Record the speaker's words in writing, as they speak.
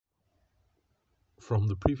From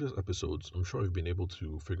the previous episodes, I'm sure you've been able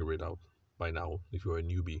to figure it out by now, if you're a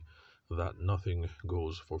newbie, that nothing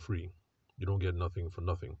goes for free. You don't get nothing for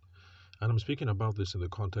nothing. And I'm speaking about this in the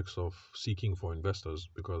context of seeking for investors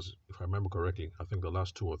because, if I remember correctly, I think the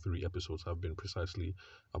last two or three episodes have been precisely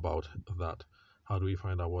about that. How do we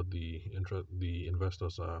find out what the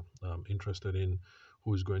investors are interested in?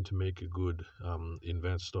 Who is going to make a good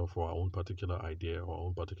investor for our own particular idea or our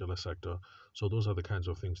own particular sector? So those are the kinds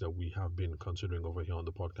of things that we have been considering over here on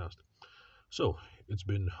the podcast. So it's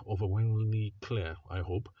been overwhelmingly clear, I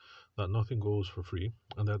hope, that nothing goes for free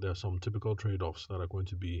and that there are some typical trade offs that are going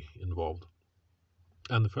to be involved.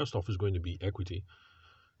 And the first off is going to be equity.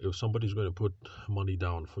 If somebody's going to put money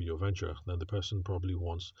down for your venture, then the person probably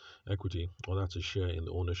wants equity, or that's a share in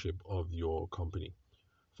the ownership of your company.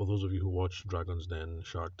 For those of you who watch Dragon's Den,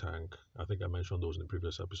 Shark Tank, I think I mentioned those in the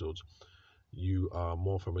previous episodes, you are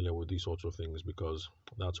more familiar with these sorts of things because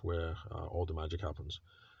that's where all the magic happens.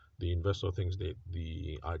 The investor thinks that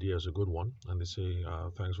the idea is a good one and they say,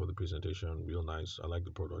 thanks for the presentation, real nice, I like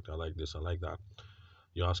the product, I like this, I like that.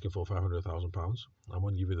 You're asking for £500,000. I'm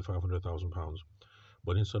going to give you the £500,000.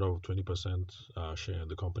 But instead of 20% share in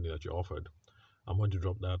the company that you offered, I'm going to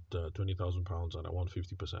drop that £20,000 and I want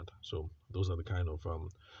 50%. So those are the kind of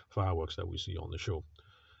fireworks that we see on the show.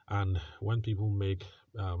 And when people make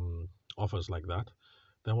offers like that,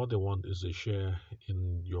 then what they want is a share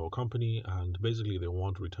in your company, and basically they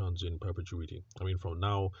want returns in perpetuity. I mean, from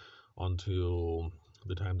now until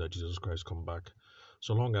the time that Jesus Christ come back,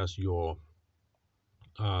 so long as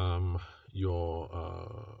um, your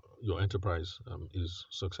enterprise is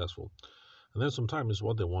successful. And then sometimes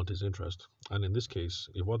what they want is interest. And in this case,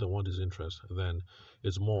 if what they want is interest, then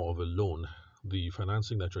it's more of a loan. The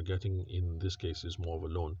financing that you're getting in this case is more of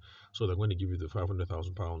a loan. So they're going to give you the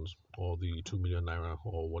 £500,000 or the 2 million naira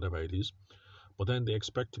or whatever it is. But then they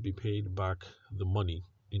expect to be paid back the money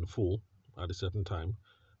in full at a certain time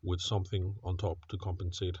with something on top to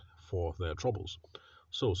compensate for their troubles.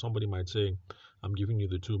 So somebody might say, I'm giving you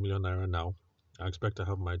the 2 million naira now. I expect to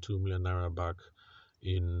have my 2 million naira back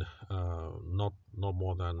in not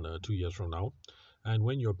more than 2 years from now. And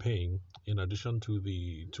when you're paying, in addition to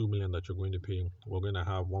the 2 million that you're going to pay, we're going to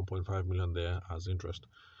have 1.5 million there as interest.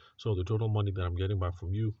 So the total money that I'm getting back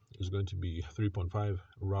from you is going to be 3.5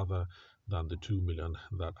 rather than the 2 million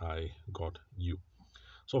that I got you.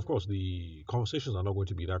 So of course the conversations are not going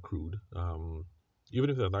to be that crude. Even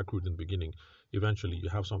if they're that crude in the beginning, eventually you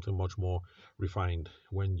have something much more refined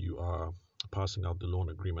when you are passing out the loan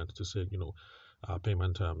agreement to say,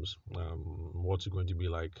 payment terms, what's it going to be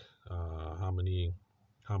like, how many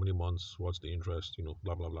months, what's the interest,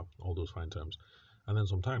 blah blah blah, all those fine terms. And then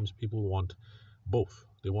sometimes people want both.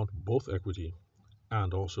 They want both equity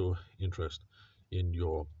and also interest in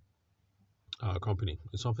your company.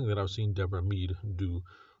 It's something that I've seen Deborah Mead do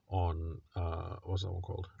on what's that one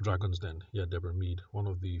called? Dragon's Den. Yeah, Deborah Mead, one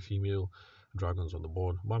of the female dragons on the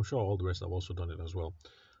board. But I'm sure all the rest have also done it as well.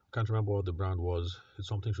 Can't remember what the brand was. It's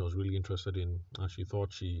something she was really interested in, and she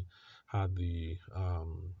thought she had the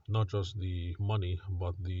not just the money,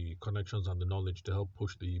 but the connections and the knowledge to help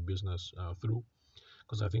push the business through.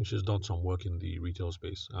 Because I think she's done some work in the retail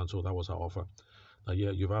space, and so that was her offer.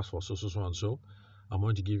 Yeah, you've asked for so so so and so. I'm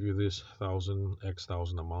going to give you this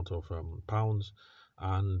thousand amount of pounds,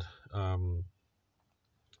 and um,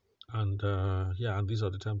 yeah, and these are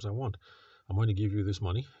the terms I want. I'm going to give you this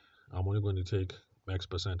money. I'm only going to take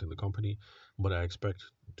X% in the company, but I expect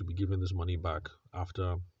to be given this money back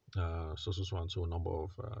after so so so and so number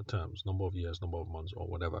of terms, number of years, number of months, or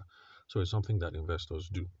whatever. So it's something that investors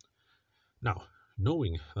do. Now,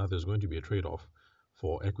 knowing that there's going to be a trade-off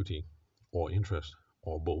for equity or interest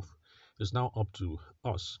or both, it's now up to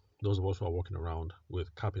us, those of us who are walking around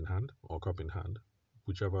with cap in hand or cup in hand,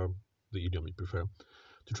 whichever the idiom you prefer,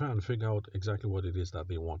 to try and figure out exactly what it is that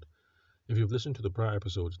they want. If you've listened to the prior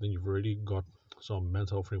episodes, then you've already got some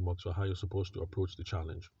mental frameworks for how you're supposed to approach the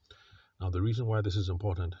challenge. Now, the reason why this is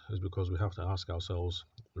important is because we have to ask ourselves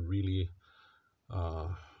really uh,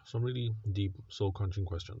 some really deep, soul-crunching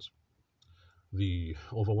questions. The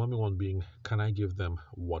overwhelming one being, can I give them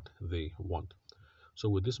what they want? So,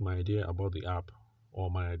 with this, my idea about the app, or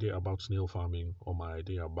my idea about snail farming, or my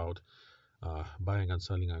idea about buying and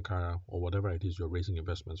selling Ankara, or whatever it is you're raising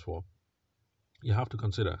investments for, you have to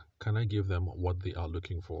consider, can I give them what they are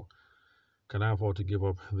looking for? Can I afford to give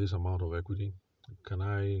up this amount of equity? Can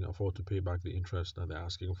I afford to pay back the interest that they're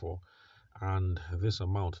asking for? And this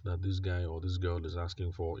amount that this guy or this girl is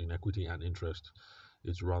asking for in equity and interest,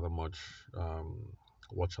 it's rather much.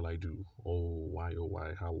 What shall I do? Oh why,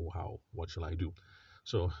 how, what shall I do?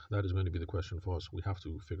 So that is going to be the question for us. We have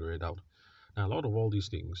to figure it out. Now, a lot of all these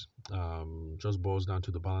things just boils down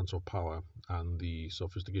to the balance of power and the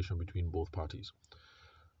sophistication between both parties.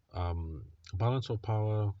 Um, Balance of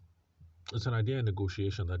power, it's an idea in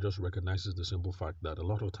negotiation that just recognizes the simple fact that a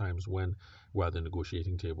lot of times when we're at the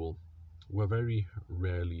negotiating table, we're very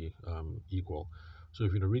rarely equal. So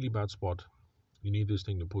if you're in a really bad spot, you need this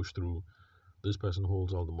thing to push through. This person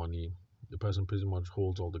holds all the money. The person pretty much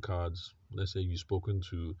holds all the cards. Let's say you've spoken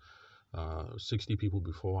to 60 people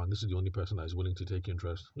before, and this is the only person that is willing to take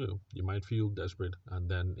interest. You might feel desperate, and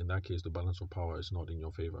then in that case, the balance of power is not in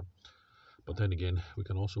your favor. But then again, we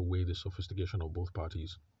can also weigh the sophistication of both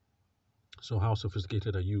parties. So, how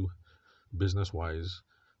sophisticated are you business wise?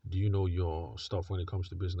 Do you know your stuff when it comes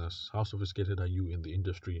to business? How sophisticated are you in the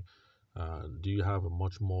industry? Do you have a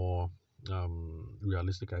much more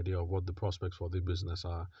realistic idea of what the prospects for the business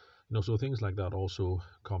are? So things like that also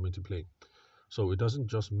come into play. So it doesn't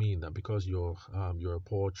just mean that because you're a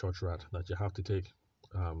poor church rat that you have to take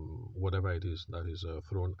whatever it is that is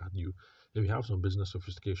thrown at you. If you have some business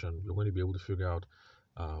sophistication, you're going to be able to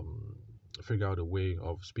um, figure out a way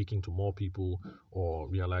of speaking to more people or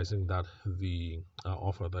realizing that the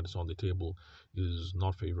offer that is on the table is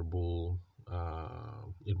not favorable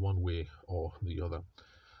in one way or the other.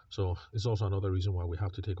 So it's also another reason why we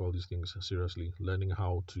have to take all these things seriously, learning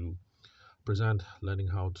how to present, learning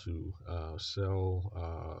how to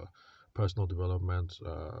sell, personal development.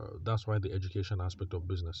 That's why the education aspect of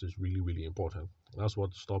business is really, really important. That's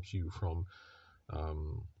what stops you from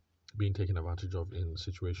um, being taken advantage of in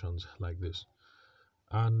situations like this.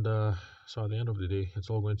 And so at the end of the day, it's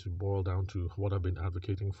all going to boil down to what I've been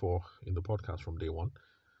advocating for in the podcast from day one.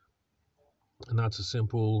 And that's a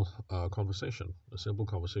simple a simple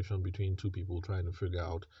conversation between two people trying to figure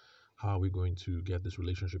out how we're going to get this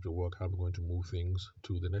relationship to work, how we're going to move things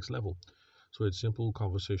to the next level. So it's simple,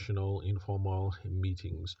 conversational, informal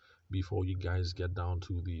meetings before you guys get down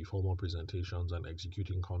to the formal presentations and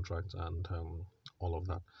executing contracts and all of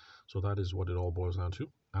that. So that is what it all boils down to.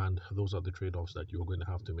 And those are the trade offs that you're going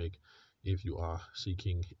to have to make if you are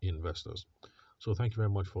seeking investors. So thank you very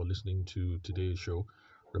much for listening to today's show.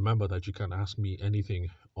 Remember that you can ask me anything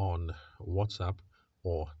on WhatsApp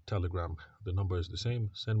or Telegram. The number is the same.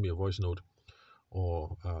 Send me a voice note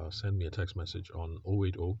or send me a text message on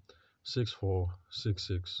 080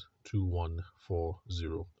 6466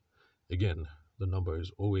 2140. Again, the number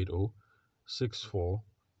is 080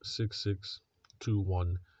 6466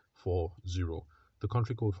 2140. The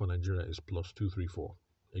country code for Nigeria is +234.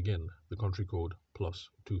 Again, the country code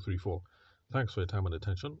 +234. Thanks for your time and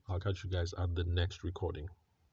attention. I'll catch you guys at the next recording.